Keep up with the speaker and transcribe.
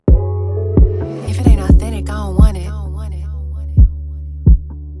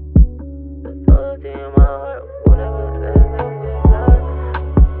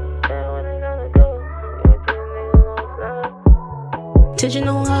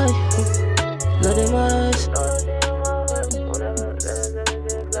high, blood in my eyes.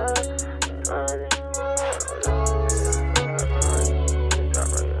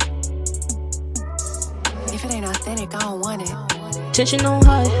 If it ain't authentic, I don't want it. Tension on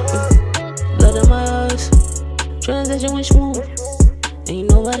high, blood in my eyes. Transaction went smooth, ain't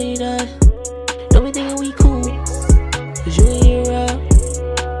nobody died. Don't be thinking we cool, cause you ain't here out.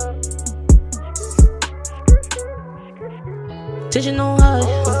 Tension on high,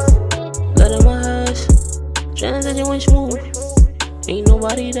 blood in my eyes. Transaction went smooth, ain't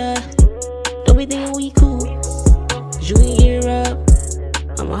nobody died. Don't be thinking we cool, cause you ain't here out.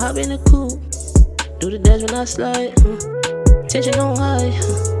 I'ma hop in the coupe, do the dash when I slide. Tension on high,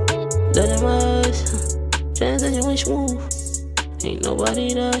 blood in my eyes. Transaction went smooth, ain't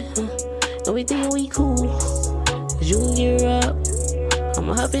nobody died. Don't be thinking we cool, cause you can get robbed.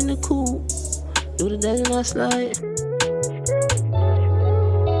 I'ma hop in the coupe, do the dash when I slide.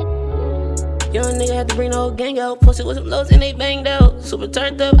 Young nigga had to bring the whole gang out. Posted with some lows and they banged out. Super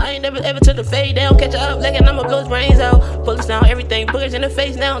turned up, I ain't never ever took the fade down. Catch her up, like and I'ma blow his brains out. Police now, everything, boogers in the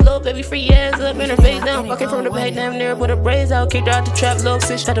face now. Little baby free ass up in her face down. Fucking from the back, damn near put her braids out. Kicked her out the trap, little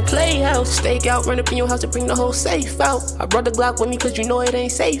sis at the playhouse. Stake out, run up in your house to bring the whole safe out. I brought the Glock with me cause you know it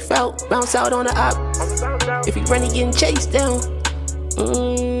ain't safe out. Bounce out on the op, if he run he getting chased down.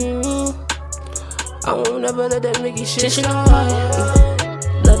 I won't never let that nigga shit. Tension on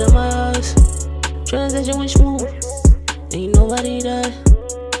high, blood in my eyes. Transaction went smooth, ain't nobody died.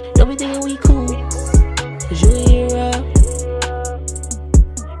 Don't be thinking we cool, cause you ain't here out.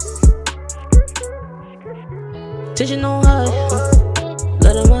 Tension on high,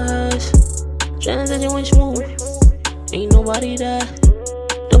 blood in my eyes. Transaction went smooth, ain't nobody died.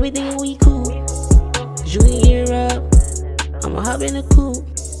 Don't be thinking we cool, cause you ain't here out. I'ma hop in the coupe,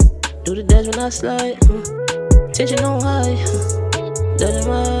 do the dash when I slide. Tension on high, blood in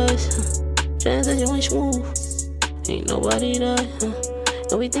my eyes. Transaction went smooth, ain't nobody died.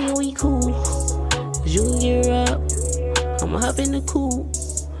 Don't be thinking we cool, cause you can get robbed. I'ma hop in the coupe,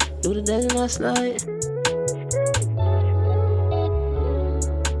 do the dash and I slide.